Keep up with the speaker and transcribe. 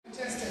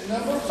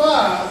number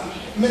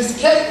 5,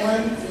 Miss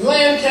Katlyn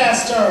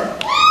Lancaster.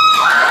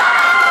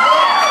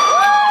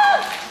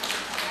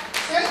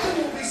 Katlyn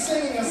will be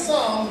singing a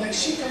song that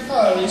she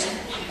composed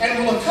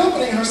and will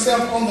accompany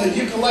herself on the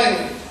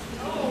ukulele.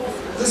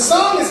 The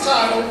song is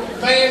titled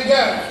Van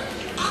Gogh.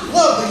 I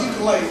love the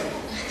ukulele.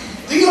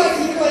 Do you like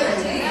the ukulele? I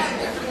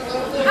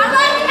love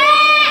it!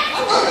 I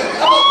love it.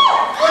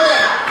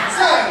 Okay,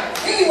 so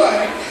anyway,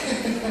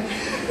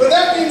 with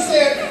that being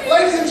said,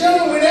 ladies and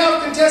gentlemen, we now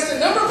have contestant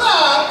number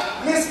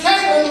 5, Miss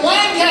Katlyn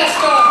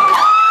Lancaster.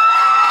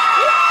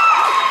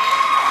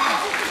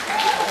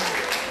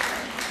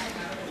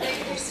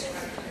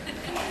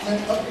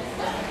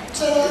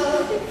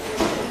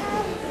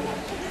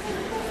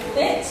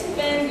 Vincent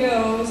Van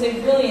Gogh was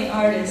a brilliant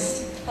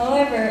artist.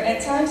 However,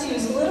 at times he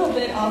was a little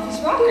bit off his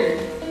rocker.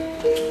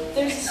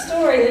 There's a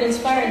story that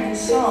inspired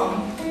this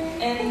song,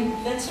 and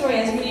that story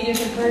has many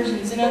different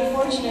versions, and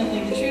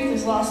unfortunately the truth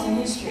is lost in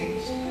history.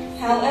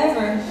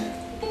 However,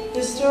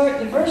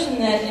 the version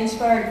that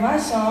inspired my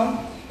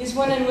song is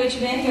one in which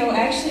Van Gogh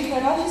actually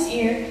cut off his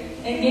ear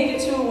and gave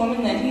it to a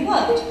woman that he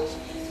loved.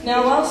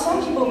 Now, while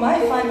some people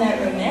might find that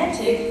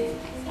romantic,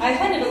 I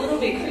find it a little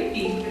bit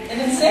creepy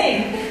and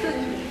insane.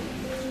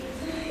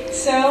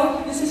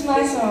 So, this is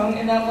my song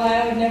about why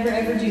I would never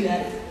ever do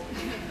that.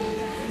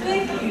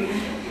 Thank you.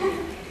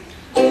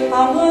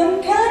 I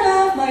wouldn't cut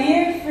off my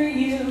ear for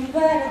you,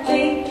 but I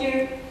think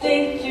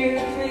you're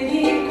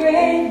pretty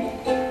great.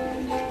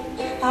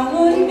 I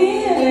wouldn't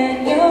be a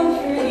Van Gogh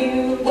for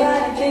you, but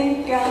I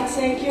think I'll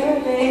take your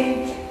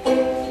bait.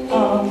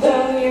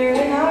 Although you're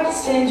an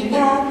artist and you're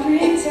not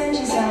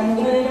pretentious, I'm a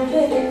little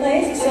bit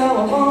lazy, so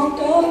I won't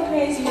go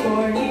crazy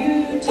for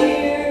you,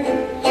 dear.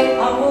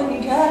 I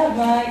wouldn't cut off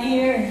my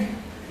ear.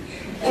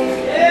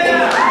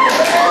 Yeah!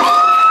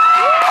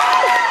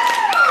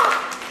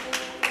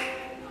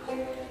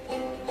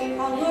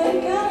 I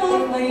wouldn't cut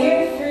off my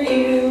ear for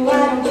you. I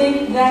don't think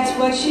that's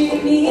what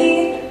you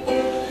need.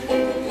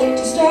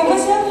 To starve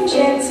myself and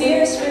shed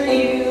tears for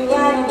you,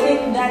 I don't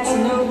think that's a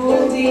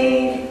noble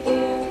deed.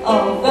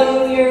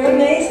 Although you're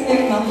amazing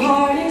and my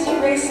heart is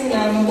racing,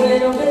 I'm a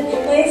little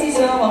bit lazy,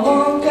 so I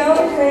won't go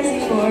crazy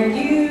for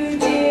you,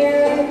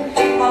 dear.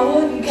 I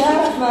wouldn't cut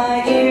off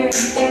my ear.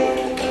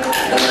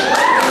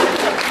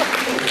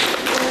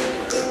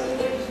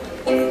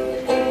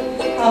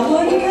 I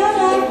wouldn't cut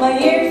off my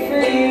ear for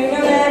you, no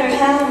matter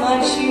how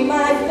much you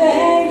might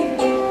beg.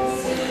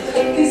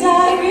 'Cause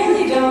I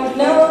really don't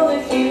know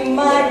if you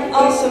might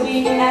also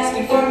be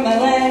asking for my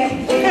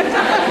leg.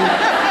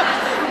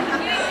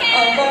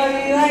 Although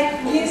you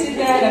like music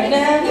that I've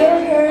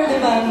never heard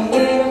of, I'm a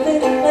little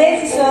bit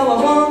lazy, so I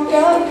won't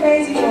go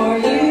crazy for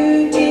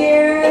you,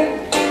 dear.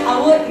 I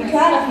wouldn't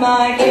cut off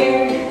my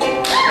ear.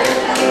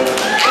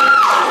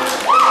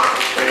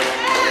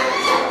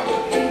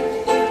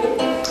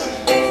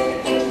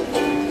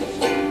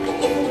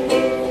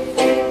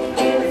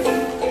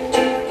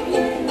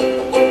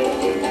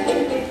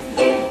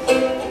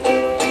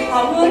 I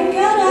wouldn't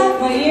cut off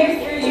my ear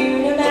for you,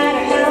 no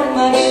matter how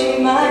much you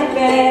might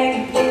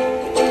beg.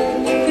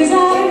 'Cause I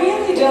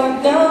really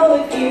don't know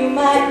if you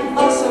might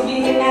also be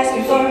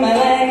asking for my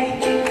leg.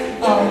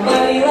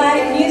 Although you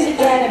like music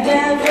that I've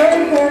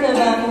never heard of,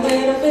 I'm a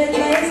little bit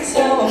lazy,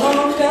 so I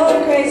won't go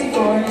crazy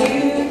for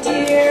you,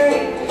 dear.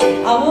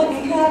 I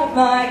wouldn't cut off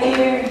my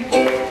ear.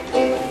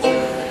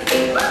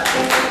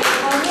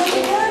 I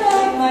wouldn't cut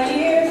off my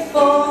ear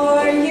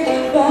for you,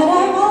 but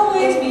I'll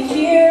always be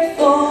here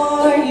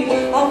for you.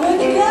 I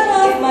wouldn't cut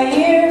off my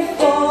ear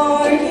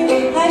for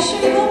you. I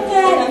sure hope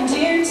that I'm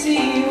dear to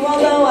you,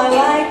 although I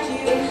like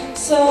you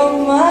so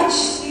much,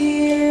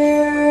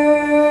 dear.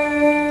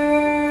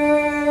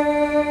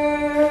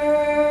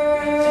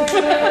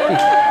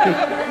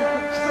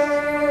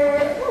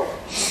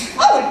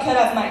 I would cut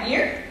off my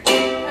ear.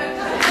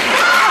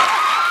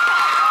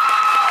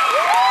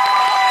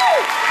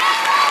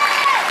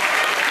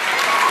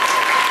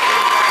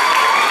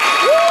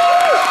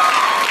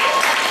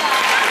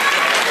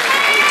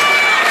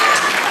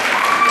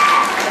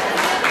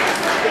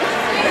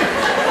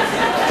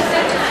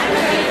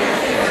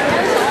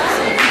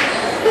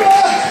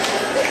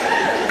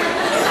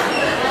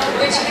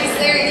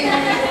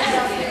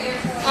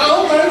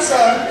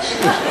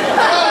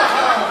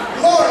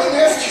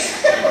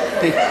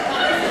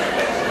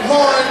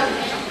 Lauren,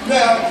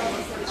 now,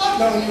 I've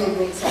known you a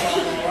little while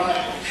now,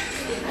 right?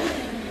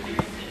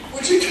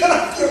 Would you cut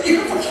off your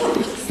ear for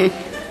me?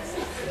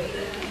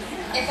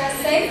 If I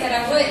say that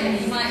I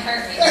wouldn't, you might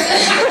hurt me.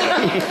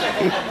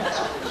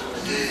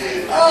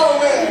 Oh,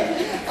 man.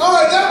 All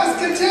right, that was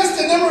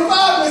contestant number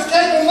 5, Miss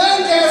Katlyn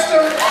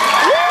Lancaster.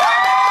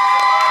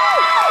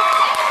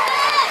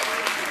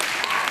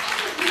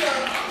 You know,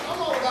 I'm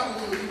all about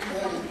the little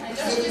ukulele. I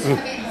just want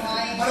to be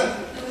Hawaiian.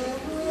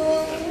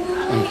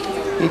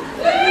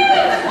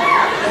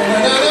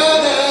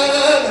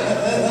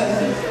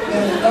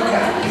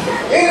 Okay.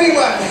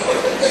 Anyway.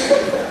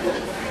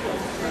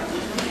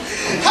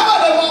 How about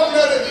that long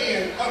note at the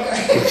end? Okay.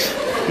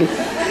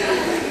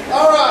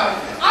 All right.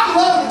 I'm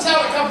loving the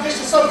talent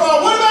competition so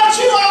far. What about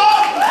you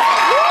all?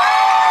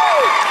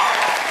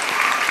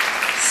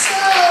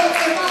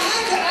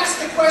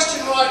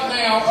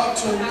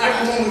 to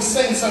everyone we've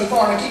seen so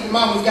far. Now keep in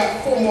mind we've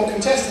got 4 more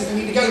contestants that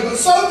need to go. But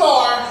so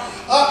far,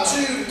 up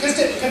to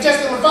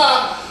contestant number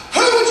 5,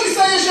 who would you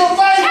say is your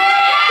favorite?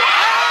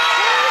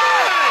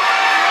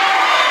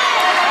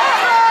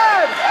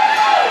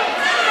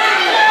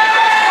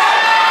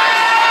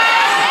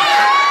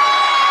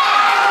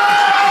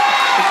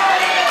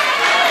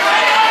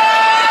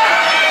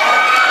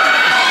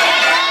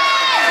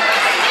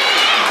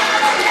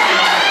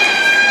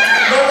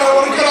 No, I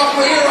want to cut off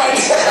my ear right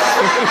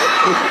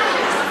now.